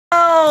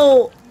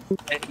No!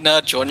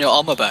 No, do you want your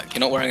armor back?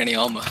 You're not wearing any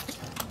armor.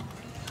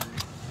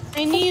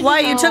 I need. Why,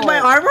 you took my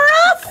armor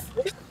off?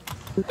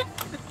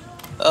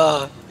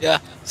 Yeah.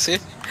 See?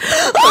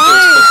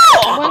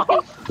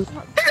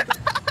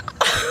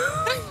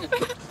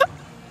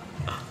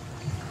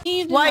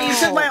 Why, you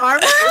took my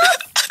armor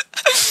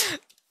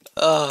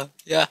off?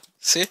 Yeah.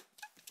 See?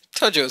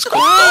 Told you it was cool.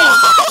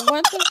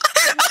 What the?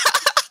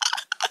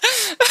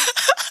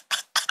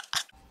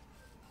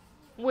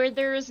 Where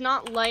there is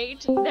not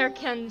light, there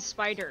can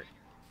spider.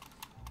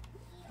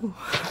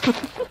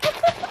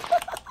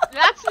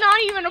 That's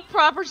not even a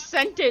proper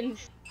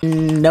sentence.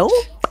 No.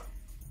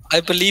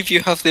 I believe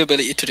you have the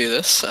ability to do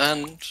this,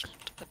 and...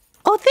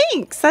 Oh,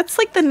 thanks. That's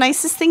like the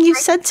nicest thing you've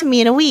said to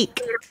me in a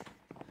week.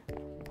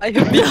 I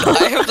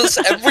have this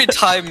every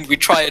time we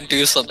try and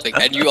do something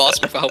and you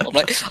ask me for help. I'm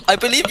like, I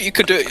believe you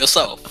could do it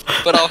yourself,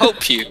 but I'll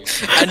help you.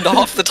 And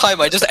half the time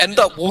I just end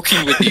up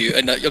walking with you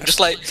and I'm just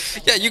like,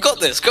 yeah, you got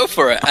this, go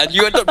for it. And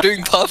you end up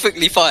doing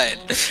perfectly fine.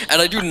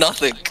 And I do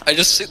nothing. I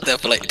just sit there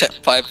for like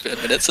 5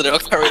 minutes and then I'll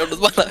carry on with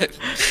my life.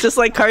 Just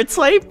like card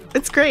swipe?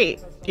 It's great,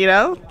 you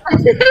know?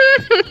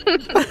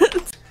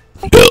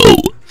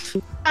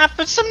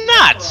 For some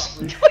nuts!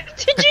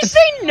 Did you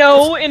say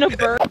no in a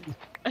bird?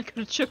 I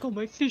gotta check on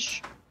my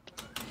fish.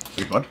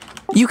 What?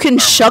 You can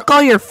shuck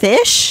all your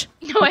fish?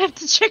 No, I have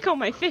to check on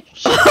my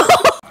fish.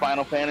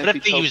 Final Fantasy. What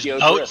if they use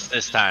boats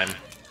this time?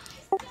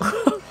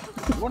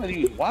 Why would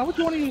you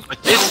want to use?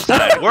 But this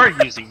time we're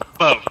using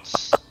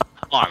boats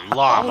on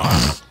lava.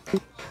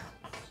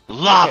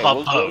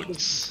 Lava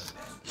boats.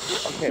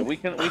 Okay, we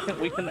can.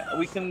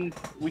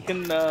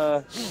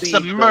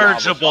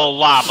 Submergible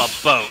lava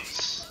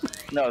boats.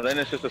 No, then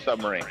it's just a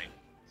submarine.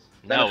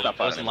 No, it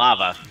wasn't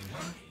lava.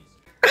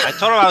 I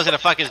told him I was gonna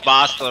fuck his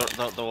boss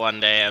the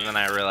one day, and then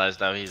I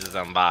realized, oh, he's his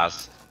own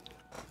boss.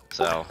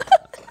 So,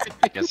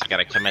 I guess I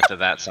gotta commit to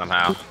that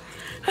somehow.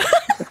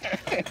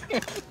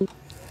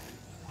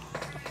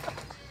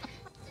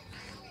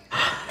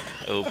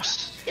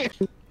 Oops.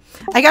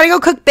 I gotta go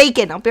cook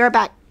bacon. I'll be right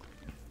back.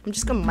 I'm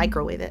just gonna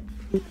microwave it.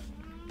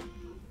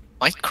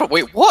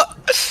 Wait, what?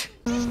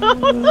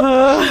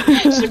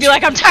 She'd be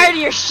like, I'm tired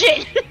of your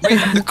shit. Wait,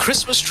 the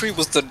Christmas tree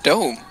was the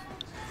dome.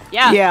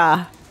 Yeah.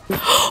 Yeah.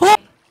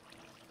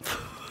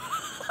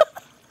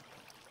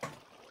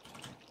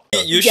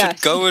 You should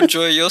go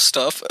enjoy your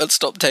stuff and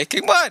stop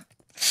taking mine.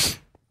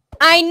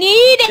 I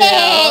need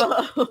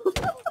it.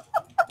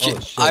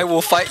 I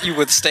will fight you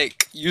with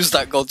steak. Use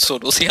that god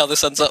sword. We'll see how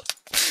this ends up.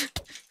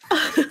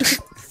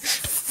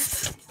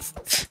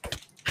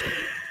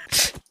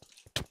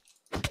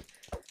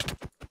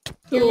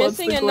 You're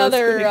missing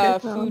another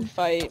food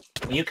fight.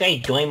 Will you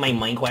guys join my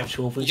Minecraft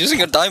server?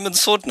 Using a diamond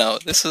sword now.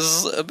 This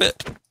is a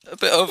bit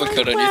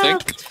overkill, don't you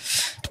think?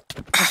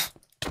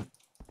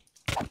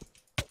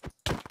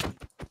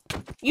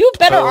 You have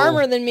better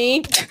armor than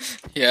me.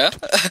 Yeah?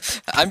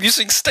 I'm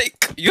using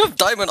steak. You have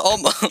diamond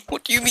armor.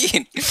 What do you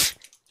mean?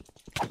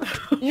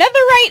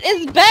 Netherite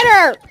is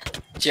better.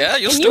 Yeah,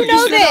 you're still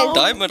using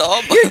diamond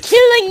armor. You're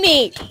killing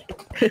me.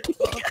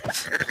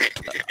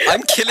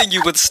 I'm killing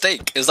you with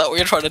steak. Is that what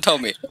you're trying to tell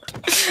me?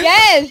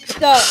 Yes.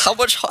 How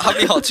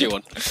many hearts are you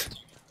on?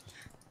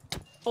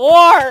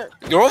 4.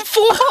 You're on 4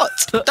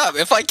 hearts. Damn,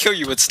 if I kill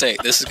you with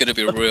steak, this is gonna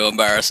be real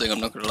embarrassing.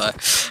 I'm not gonna lie.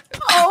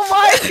 Oh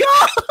my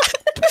god.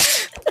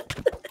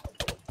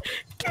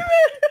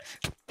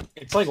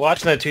 It's like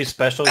watching the 2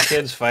 special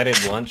kids fight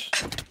at lunch.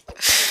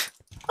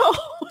 Oh,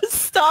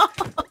 stop.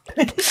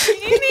 Leave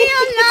me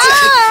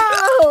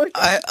alone.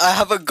 I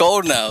have a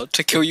goal now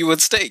to kill you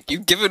with steak.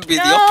 You've given me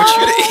the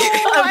opportunity.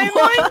 I'm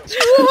on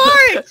 2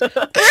 hearts.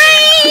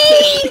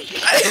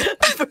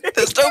 Break.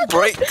 There's no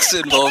breaks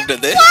involved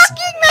in this.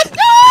 Locking the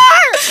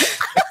door.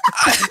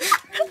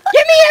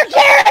 Give me your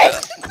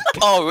carrots.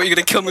 Oh, are you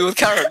gonna kill me with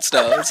carrots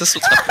now? Is this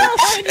what's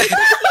happening?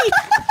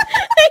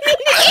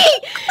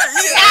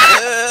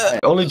 I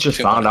only just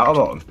found out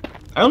about him.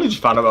 I only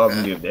just found out about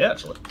him the other day,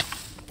 actually.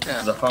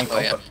 Yeah. I found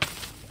Yeah.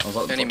 I was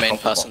like, The only main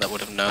person that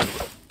would have known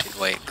would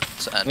Wake,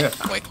 and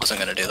Wake wasn't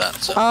gonna do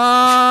that. So.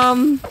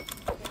 What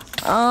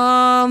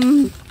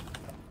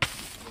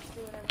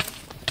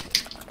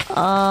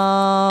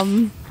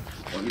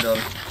have you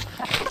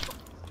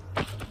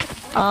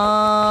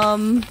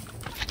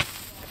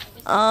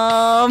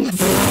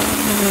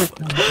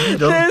done?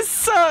 This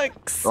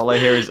sucks. All I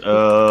hear is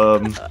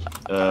what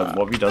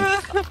have you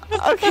done?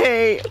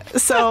 Okay,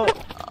 so,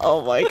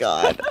 oh my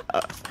god.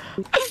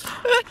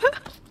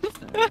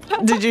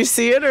 Did you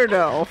see it or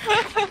no?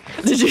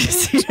 Did you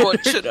see it or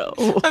no?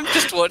 I'm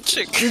just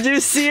watching. Did you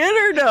see it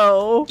or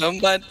no?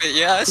 Don't mind me.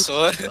 Yeah, I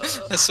saw it.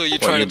 I saw you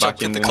trying to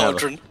jump in the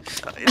cauldron.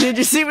 Did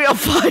you see me on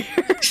fire?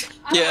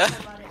 Yeah.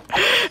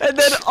 And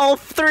then all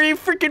 3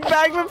 freaking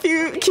magma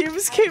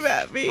cubes came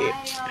at me.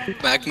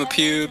 Magma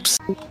pubes.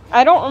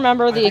 I don't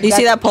remember the exact. You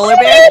see that polar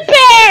bear?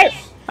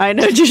 I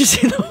know. Did you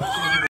see the